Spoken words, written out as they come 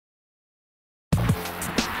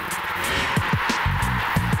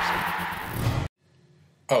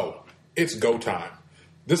Oh, it's go time.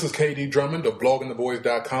 This is KD Drummond of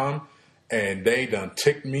bloggingtheboys.com, and they done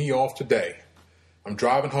ticked me off today. I'm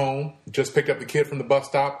driving home, just picked up the kid from the bus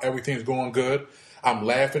stop, everything's going good. I'm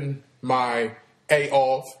laughing my A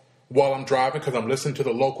off while I'm driving because I'm listening to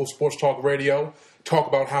the local sports talk radio talk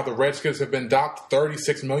about how the Redskins have been docked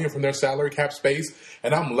 $36 million from their salary cap space,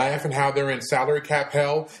 and I'm laughing how they're in salary cap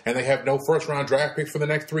hell and they have no first-round draft picks for the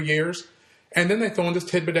next 3 years. And then they throw in this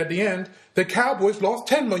tidbit at the end, the Cowboys lost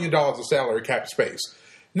 $10 million of salary cap space.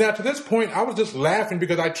 Now, to this point, I was just laughing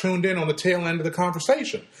because I tuned in on the tail end of the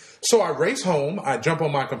conversation. So I race home, I jump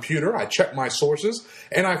on my computer, I check my sources,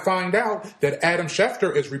 and I find out that Adam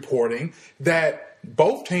Schefter is reporting that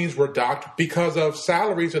both teams were docked because of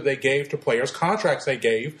salaries that they gave to players, contracts they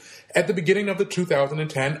gave at the beginning of the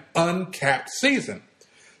 2010 uncapped season.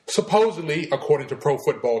 Supposedly, according to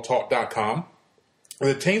ProFootballTalk.com,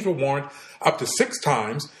 the teams were warned up to 6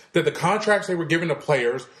 times that the contracts they were giving to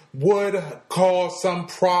players would cause some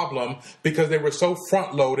problem because they were so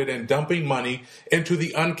front-loaded and dumping money into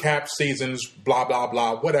the uncapped seasons, blah, blah,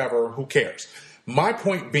 blah, whatever, who cares? My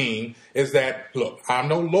point being is that, look, I'm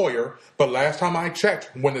no lawyer, but last time I checked,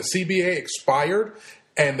 when the CBA expired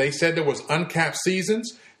and they said there was uncapped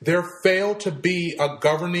seasons, there failed to be a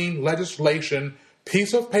governing legislation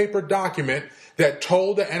piece of paper document that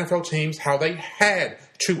told the NFL teams how they had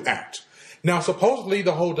to act. Now, supposedly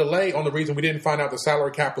the whole delay on the reason we didn't find out the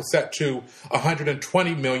salary cap was set to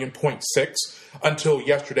 $120.6 million until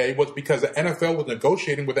yesterday was because the NFL was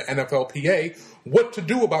negotiating with the NFLPA what to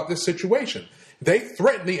do about this situation. They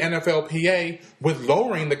threatened the NFLPA with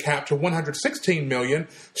lowering the cap to $116 million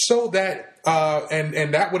so that,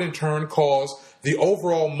 and that would in turn cause the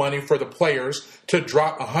overall money for the players to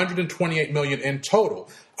drop $128 million in total.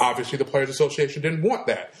 Obviously, the Players Association didn't want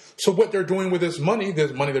that. So what they're doing with this money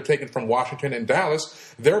they're taking from Washington and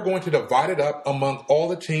Dallas, they're going to divide it up among all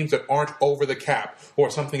the teams that aren't over the cap or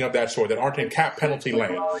something of that sort, that aren't in cap penalty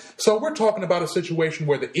land. So we're talking about a situation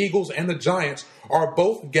where the Eagles and the Giants are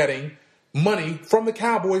both getting money from the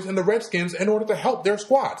Cowboys and the Redskins in order to help their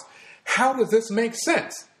squads. How does this make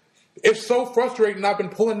sense? It's so frustrating. I've been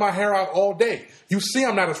pulling my hair out all day. You see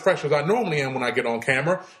I'm not as fresh as I normally am when I get on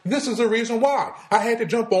camera. This is the reason why. I had to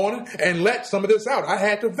jump on it and let some of this out. I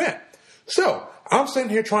had to vent. So I'm sitting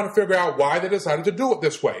here trying to figure out why they decided to do it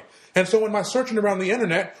this way. And so in my searching around the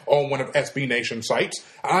internet on one of SB Nation sites,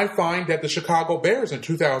 I find that the Chicago Bears in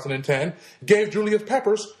 2010 gave Julius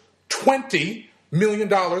Peppers $20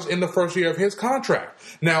 million in the first year of his contract.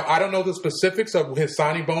 Now, I don't know the specifics of his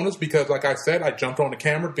signing bonus because, like I said, I jumped on the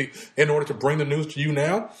camera in order to bring the news to you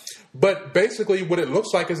now. But basically what it looks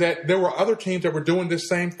like is that there were other teams that were doing this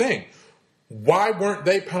same thing. Why weren't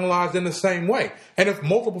they penalized in the same way? And if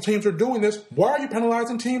multiple teams are doing this, why are you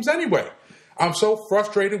penalizing teams anyway? I'm so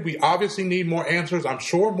frustrated. We obviously need more answers. I'm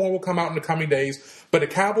sure more will come out in the coming days. But the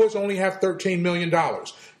Cowboys only have $13 million.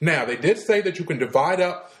 Now, they did say that you can divide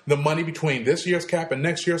up the money between this year's cap and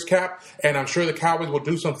next year's cap. And I'm sure the Cowboys will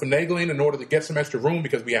do some finagling in order to get some extra room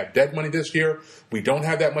because we have dead money this year. We don't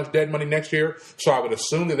have that much dead money next year. So I would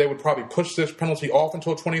assume that they would probably push this penalty off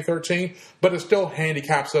until 2013. But it still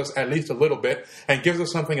handicaps us at least a little bit and gives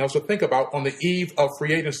us something else to think about on the eve of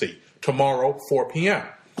free agency, tomorrow, 4 p.m.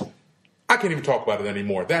 I can't even talk about it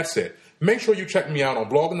anymore. That's it. Make sure you check me out on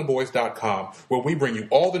bloggingtheboys.com where we bring you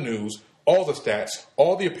all the news, all the stats,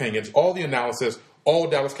 all the opinions, all the analysis, all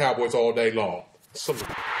Dallas Cowboys all day long. Salute.